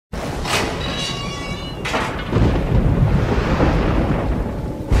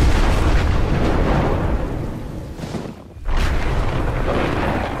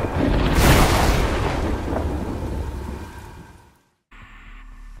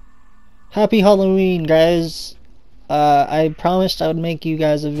Happy Halloween, guys. I promised I would make you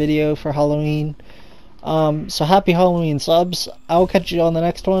guys a video for Halloween. So happy Halloween, subs. I'll catch you on the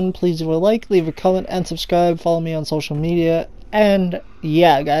next one. Please leave a like, leave a comment, and subscribe. Follow me on social media. And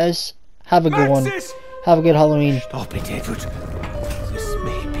yeah, guys, have a good one. Have a good Halloween. Stop it, Edward. This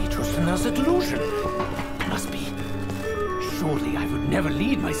may be just another delusion. It must be. Surely I would never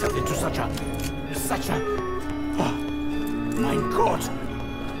lead myself into such a... Oh, my God.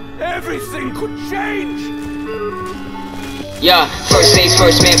 Everything could change. Yeah, first things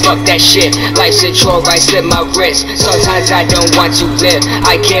first, man, fuck that shit. Life's a chore, I slip my wrist. Sometimes I don't want to live,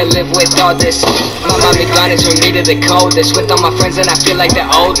 I can't live with all this. My mommy gone and turned me to the coldest. With all my friends and I feel like the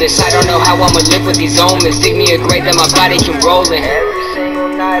oldest. I don't know how I'ma live with these omens. Dig me a grave that my body can roll in. Every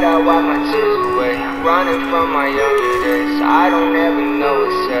single night I wipe my tears away, running from my younger days. I don't ever know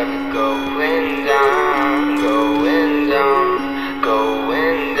what's ever going down, going down,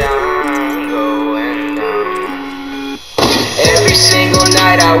 going down, going down. Every single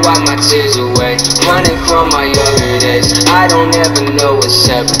night I wipe my tears away, running from my younger days. I don't ever know what's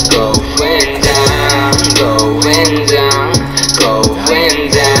ever going down, going down, going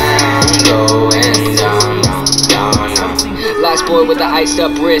down, going down, down, down. Lost boy with the iced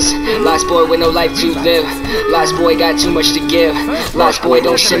up wrist, lost boy with no life to live, lost boy got too much to give, lost boy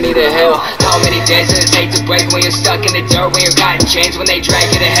don't send me to hell. How many days does it take to break when you're stuck in the dirt, when you're cotton chains, when they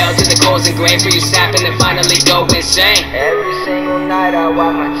drag you to hell, to the coals and grain for you snapping and finally go insane. Every single night I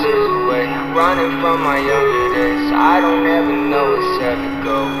wipe my tears away, running from my younger days. I don't ever know what's ever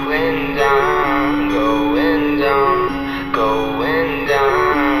going down, going down, going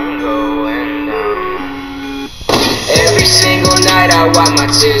down, going down. Every single night I wipe my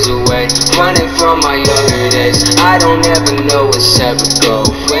tears away, running from my younger days. I don't ever know what's ever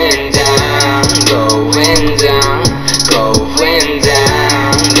going down, going down, going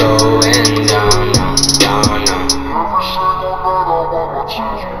down, going down, down, down.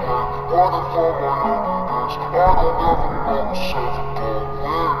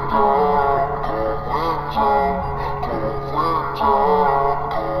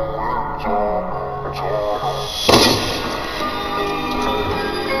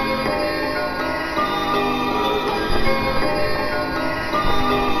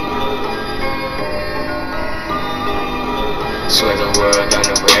 Swear the world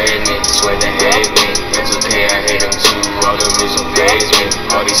underrated me, swear they hate me. It's okay, I hate them too, all the rules don't faze me.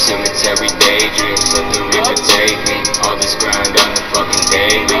 All these cemetery daydreams, let the river take me. All this grind on the fucking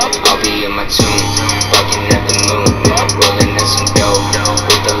daily. I'll be in my tomb, fucking at the moon, rolling at some dope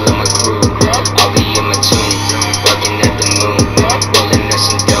with the Luma crew. I'll be in my tomb, fucking at the moon, rolling at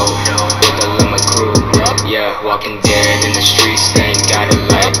some dope with the Luma crew. Yeah, walking dead in the streets, they ain't got it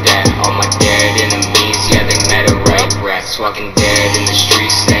like that. All my dead enemies, yeah, they matter, right? Rats walking dead in the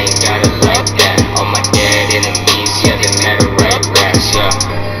streets, they ain't got it like that. All my dead enemies, yeah, they matter, right? Rats, yeah.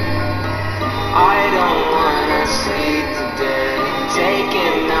 I don't wanna sleep today,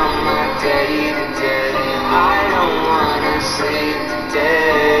 taking out my daddy today. I don't wanna sleep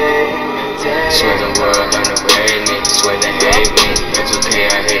today, today. Swear the world underrated me, swear they hate me. It's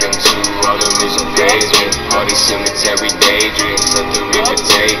okay, I hate them too, all the rules don't faze me. All these cemetery daydreams, let the river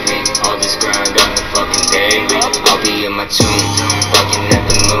take me. All this grind on the fucking daily. I'll be in my tomb, fucking at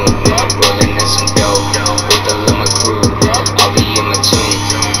the moon, rolling at some dope with the Luma crew. I'll be in my tomb,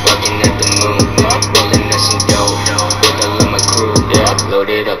 fucking at the moon, rolling at some dope with the Luma crew. Yeah, load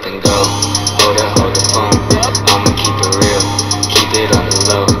it up and go, hold the phone. I'ma keep it real, keep it on the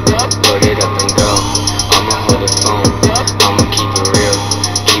low. Load it up and go, I'ma hold the phone. I'ma keep it real,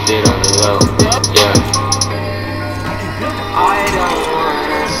 keep it on the low. Yeah. I don't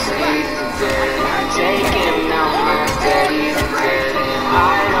wanna sleep today, taking out my daddy today.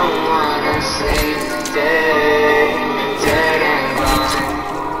 I don't wanna sleep today, dead and gone.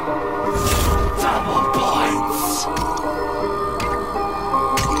 Double points.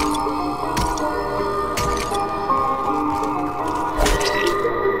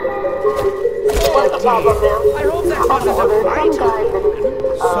 I hope that wasn't a fight.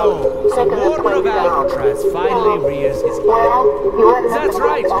 So, the warden of Alcatraz finally rears his head. That's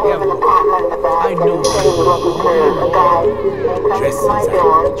right, Evelyn. I know dresses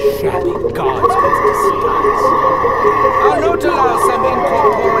and shabby guards with disguise. I'll not allow some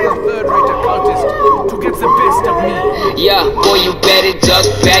incorporeal third-rate occultist to get the best of me. Yeah, boy, you better duck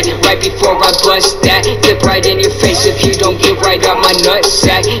back right before I bust that. Dip right in your face if you don't get right out my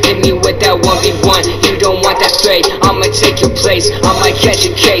nutsack. Hit me with that 1v1, you don't want want that fate, I'ma take your place. I might catch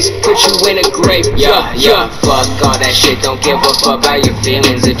a case, put you in a grave. Yeah, fuck all that shit, don't give a fuck about your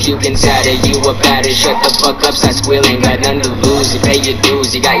feelings. If you can tatter, you a batter, shut the fuck up, stop squealing. Got nothing to lose, you pay your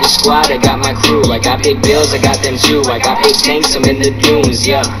dues. You got your squad, I got my crew. I got big bills, I got them too. I got big tanks, I'm in the dunes,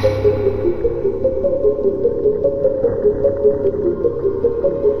 yeah.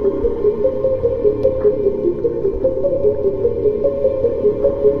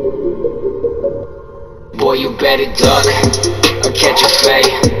 Boy, you better duck or catch a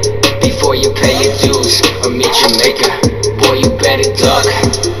fade before you pay your dues or meet your maker. Boy, you better duck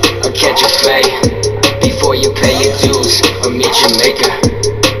or catch a fade before you pay your dues or meet your maker.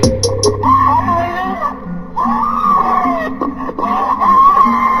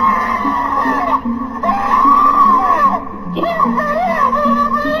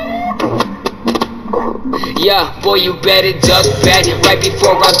 Yeah, boy, you better duck back right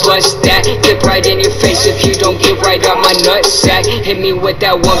before I bust that. Clip right in your face if you don't get right out my nutsack. Hit me with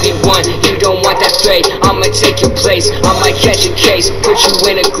that 1v1, you don't want that fade. I'ma take your place, I might catch a case, put you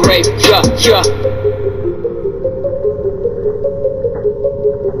in a grave. Yeah.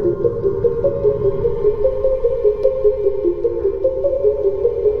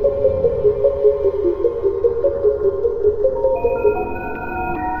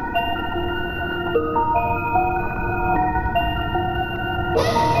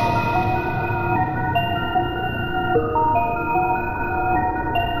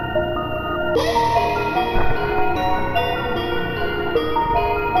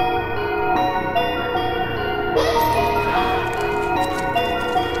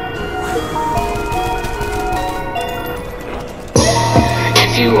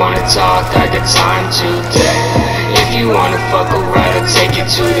 If you wanna talk, I got time today. If you wanna fuck around, I'll take you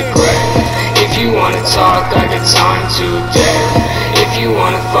to the grave. If you wanna talk, I got time today. If you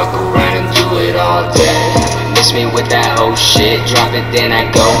wanna fuck around and do it all day. Miss me with that whole shit, drop it then I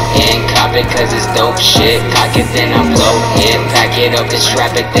go in. Cop it cause it's dope shit, cock it then I blow it. Pack it up and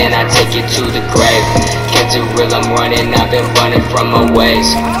strap it then I take you to the grave. Kept it real, I'm running, I've been running from my ways.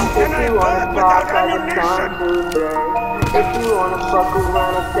 If you wanna talk, I got time today. If you wanna fuck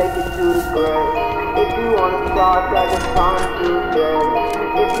around, I'll take you to the grave. If you wanna talk, I got time today.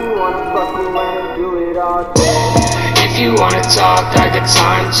 If you wanna fuck around and do it all day. If you wanna talk, I got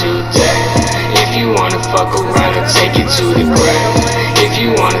time today. If you wanna fuck around, I'll take you to the grave. If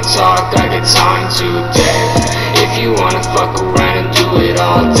you wanna talk, I got time today. If you wanna fuck around and do it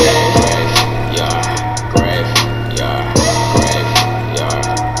all day. Grave, yeah, grave, yeah, grave, yeah,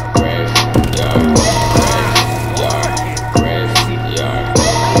 grave, yeah.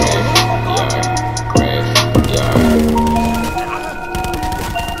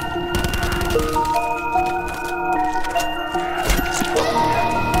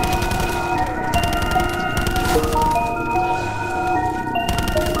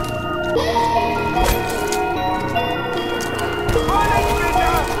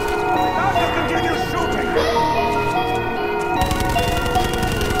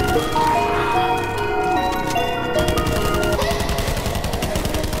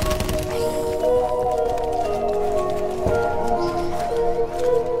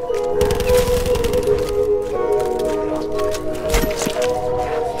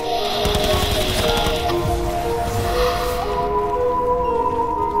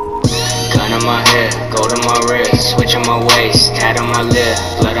 On my head, gold on my wrist, switch on my waist, tat on my lip,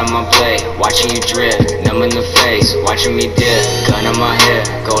 blood on my blade, watching you drip, numb in the face, watching me dip. Gun on my head,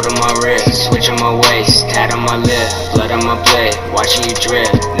 gold on my wrist, switch on my waist, tat on my lip, blood on my blade, watching you drip,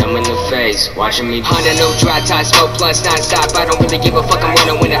 numb in the face, watching me dip. Honda, no dry tie, smoke blunts non-stop, I don't really give a fuck, I'm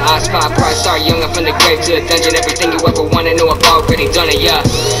running when the odds pop. Pride star, young, I'm from the grave to the dungeon, everything you ever wanna know, I've already done it, yeah.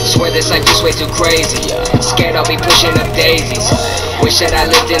 Swear this life just way too crazy, scared I'll be pushing up daisies. Wish that I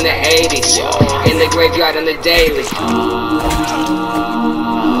lived in the 80s, in the graveyard on the daily.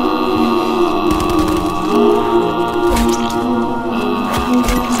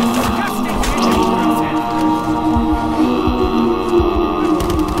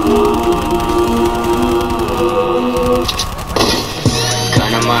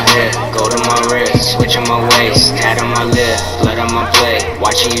 Gun on my head, gold on my wrist, switch on my waist, tat on my lip, blood on my blade,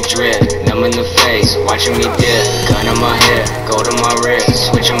 watching you drip, numb in the face, watching me dip. Gun on my head, gold on my wrist,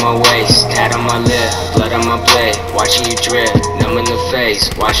 switch on my waist, tat on my lip, blood on my blade, watching you drip, numb in the face,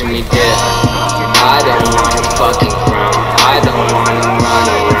 watching me dip. I don't wanna fucking crown, I don't wanna run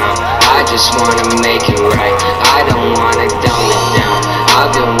around, I just wanna make it right, I don't wanna dumb it down.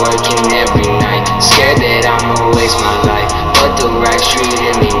 I've been working every night, scared that I'ma waste my life, but the right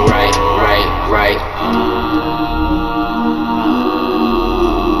treated me right, right.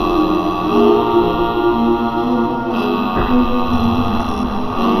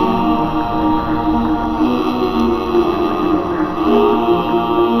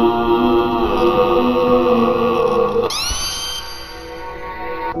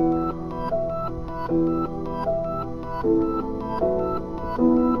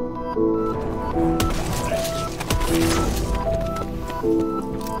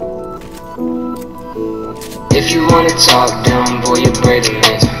 If you wanna talk down, boy, you're brave than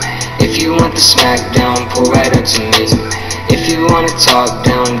me. If you want the smackdown, pull right up to me. If you wanna talk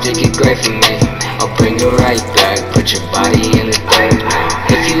down, dig it great for me. I'll bring you right back, put your body in the dirt.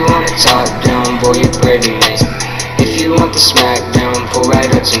 If you wanna talk down, boy, you're brave than me. If you want the smackdown, pull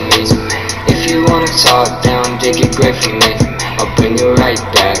right up to me. If you wanna talk down, dig it great for me. I'll bring you right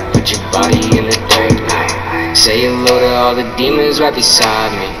back, put your body in the dirt. Say hello to all the demons right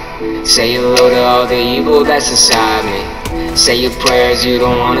beside me. Say hello to all the evil that's inside me. Say your prayers, you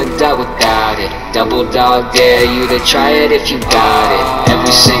don't wanna die without it. Double dog dare you to try it if you got it.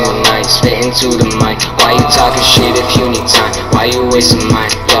 Every single night, spitting to the mic. Why you talking shit if you need time? Why you wasting mine?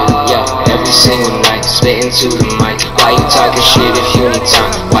 Yeah, every single night, spitting to the mic. Why you talking shit if you need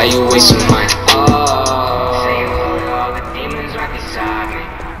time? Why you wasting mine? Say hello to all the demons right beside me.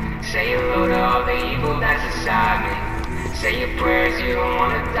 Say hello to all the evil that's inside me. Say your prayers, you don't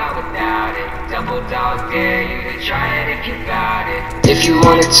wanna die without it. Double dog dare you to try it if you got it. If you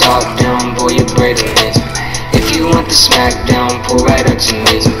wanna talk down, boy, you're brave than me. If you want the smackdown, pull right up to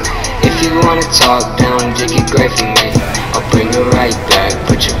me. If you wanna talk down, dig it great for me. I'll bring you right back,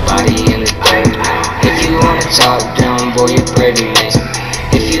 put your body in the dirt. If you wanna talk down, boy, you're brave than me.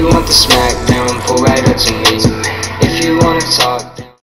 If you want the smackdown, pull right up to me. If you wanna talk